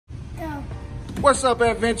What's up,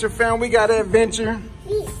 Adventure fam? We got Adventure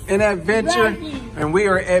and Adventure, and we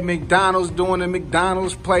are at McDonald's doing the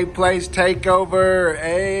McDonald's Playplace Takeover.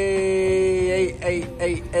 Hey.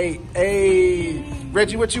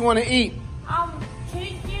 Reggie, what you want to eat?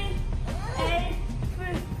 Chicken and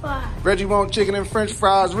French fries. Reggie want chicken and French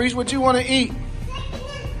fries. Reese, what you want to eat?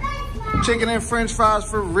 Chicken and French fries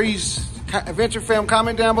for Reese. Adventure fam,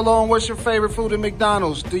 comment down below on what's your favorite food at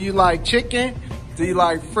McDonald's. Do you like chicken? Do you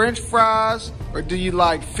like French fries? Or do you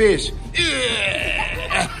like fish?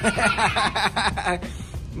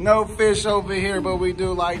 No fish over here, but we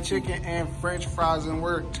do like chicken and French fries, and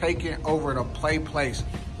we're taking over the Playplace.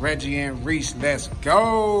 Reggie and Reese, let's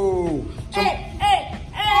go.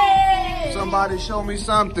 Somebody show me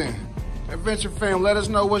something. Adventure fam, let us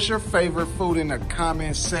know what's your favorite food in the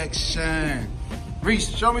comment section. Reese,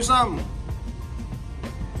 show me something.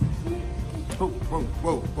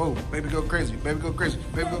 Whoa. Baby go crazy. Baby go crazy.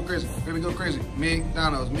 Baby go crazy. Baby go crazy.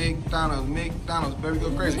 McDonald's. Baby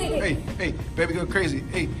go crazy. Hey, baby go crazy.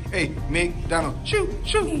 Hey, McDonald's. Shoot.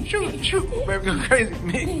 Baby go crazy.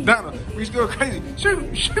 McDonald's. Reese go crazy.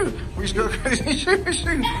 Shoot. Reese go crazy. Shoot.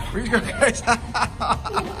 Reese go crazy.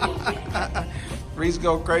 Reese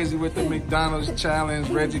go crazy with the McDonald's challenge.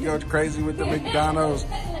 Reggie goes crazy with the McDonald's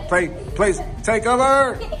Playplace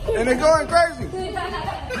Takeover. And they're going crazy.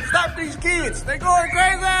 Stop these kids. They're going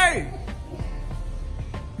crazy.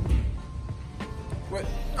 What?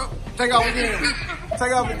 Oh, take off again.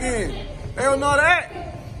 They don't know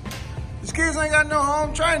that. These kids ain't got no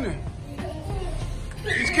home training.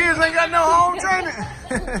 These kids ain't got no home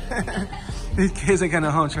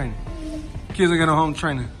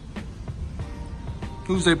training.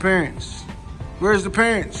 Who's their parents? Where's the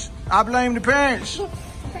parents? I blame the parents.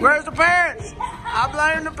 Where's the parents? I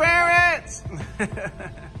blame the parents.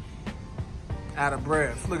 Out of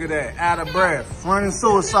breath. Look at that. Out of breath. Running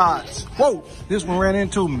suicides. Whoa. This one ran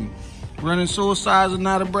into me. Running suicides and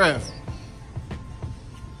out of breath.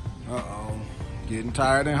 Uh-oh. Getting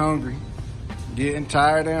tired and hungry.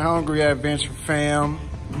 Adventure fam.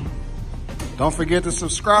 Don't forget to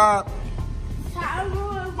subscribe.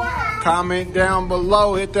 Comment down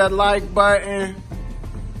below. Hit that like button.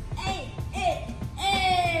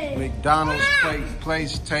 McDonald's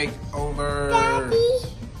Playplace Takeover. Daddy.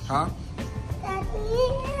 Huh? Daddy,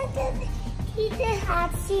 get a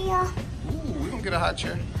hot chair. Ooh, we gonna get a hot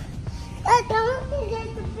chair. I don't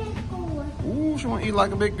get the big one. Ooh, she wanna eat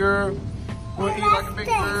like a big girl.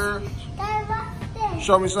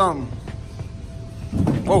 Show me something.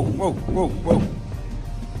 Whoa.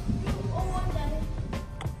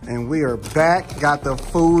 And we are back. Got the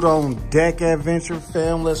food on deck, Adventure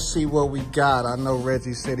fam. Let's see what we got. I know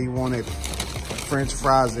Reggie said he wanted French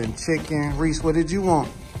fries and chicken. Reese, what did you want?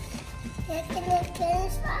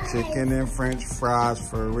 Chicken and French fries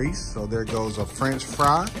for Reese. So there goes a French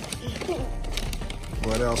fry.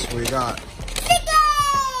 What else we got?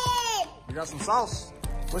 Chicken! We got some sauce.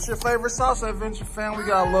 What's your favorite sauce, Adventure fam? We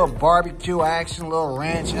got a little barbecue action, a little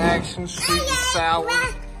ranch action, sweet and sour.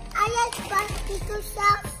 I like barbecue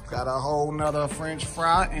sauce. Got a whole nother French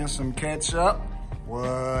fry and some ketchup.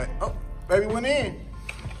 What? Oh, baby went in.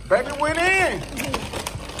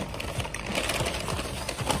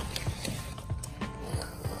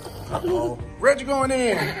 Uh-oh. Reggie going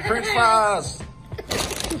in. French fries.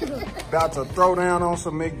 About to throw down on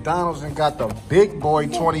some McDonald's and got the big boy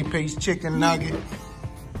 20-piece chicken nugget.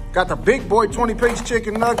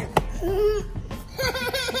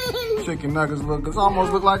 Chicken nuggets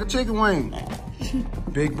almost look like a chicken wing.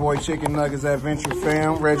 Big boy chicken nuggets, Adventure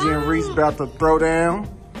fam. Reggie and Reese about to throw down.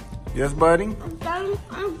 Yes, buddy?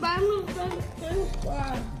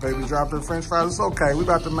 Baby dropped her French fries. It's okay. We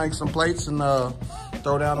about to make some plates and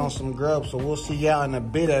throw down on some grub. So we'll see y'all in a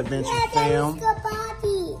bit, Adventure fam.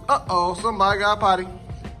 Uh-oh, somebody got a potty.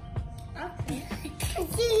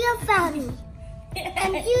 Your family.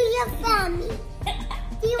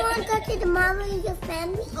 Do you want to go to the mall with your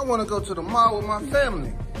family? I want to go to the mall with my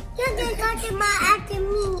family. You can go to the mall after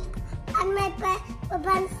me. And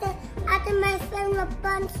after my friend a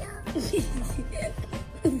bunch of.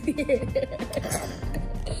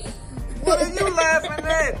 What are you laughing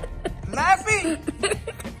at? Laffy?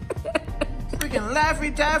 Freaking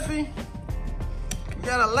Laffy Taffy? You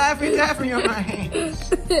got a Laffy Taffy on my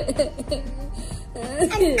hands.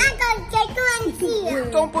 And I'm going to get you in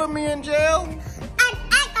jail. Don't put me in jail. And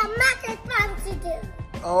I got magic powers to do.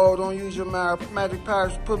 Oh, don't use your magic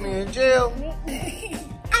powers to put me in jail.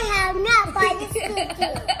 I have not by the school.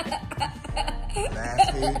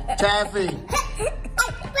 Laffy Taffy.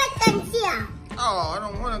 Put them jail. Oh, I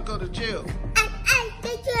don't want to go to jail. And I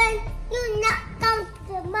get you not go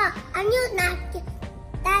to the mall. And you not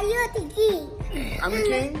that you're the key. I'm the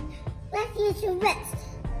king? Reggie's a witch.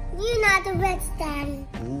 You're not a witch, Daddy.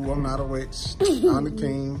 Ooh, I'm not a witch. I'm the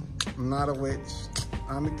king. I'm not a witch.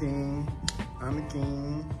 I'm the king. I'm the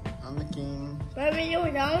king. I'm the king. Baby,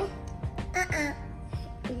 you know?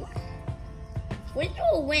 What you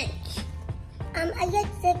a witch? I get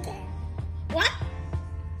chicken. What?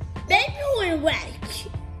 Baby, you a witch.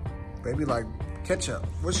 Baby like ketchup.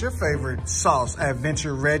 What's your favorite sauce,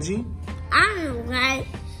 Adventure Reggie? I like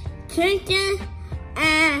chicken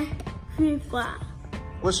and French fries.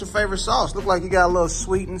 What's your favorite sauce? Look like you got a little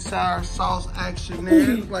sweet and sour sauce action there.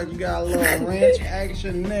 Look like you got a little ranch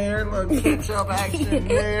action there. Little ketchup action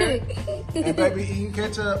there. And baby eating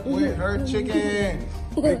ketchup with her chicken.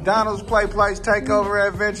 McDonald's, Playplace, Takeover,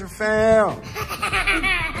 Adventure fam.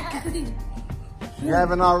 If you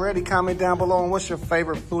haven't already, comment down below on what's your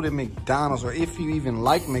favorite food at McDonald's, or if you even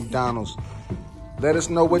like McDonald's. Let us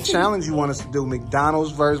know what challenge you want us to do.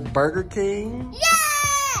 McDonald's versus Burger King?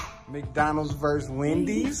 Yeah! McDonald's versus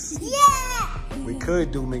Wendy's? Yeah! We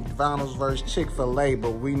could do McDonald's versus Chick-fil-A,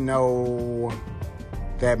 but we know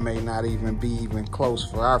that may not even be even close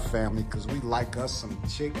for our family because we like us some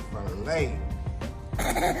Chick-fil-A.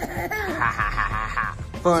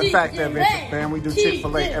 Fun fact, Adventure fam, we do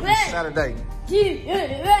Chick-fil-A every Saturday.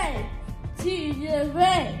 Chick-fil-A.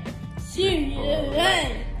 Chick-fil-A.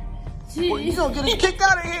 Chick-fil-A. Well, you gonna get us kicked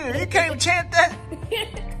out of here. You can't chant that.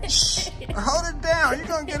 Shh, hold it down. You're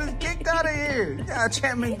gonna get us kicked out of here. You gotta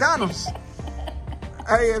chant McDonald's.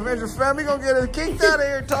 Hey, Adventure fam, you gonna get us kicked out of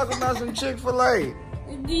here talking about some Chick-fil-A.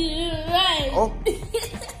 Oh.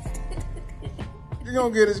 You're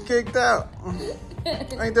gonna get us kicked out.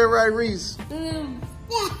 Ain't that right, Reese? Look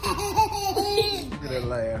at that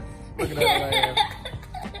laugh. Look at that laugh.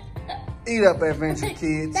 Eat up, Adventure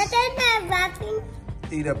kids. But they're not rapping.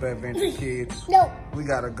 Eat up, Adventure kids. No. We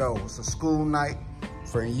gotta go. It's a school night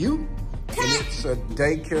for you, and it's a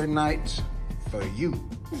daycare night for you.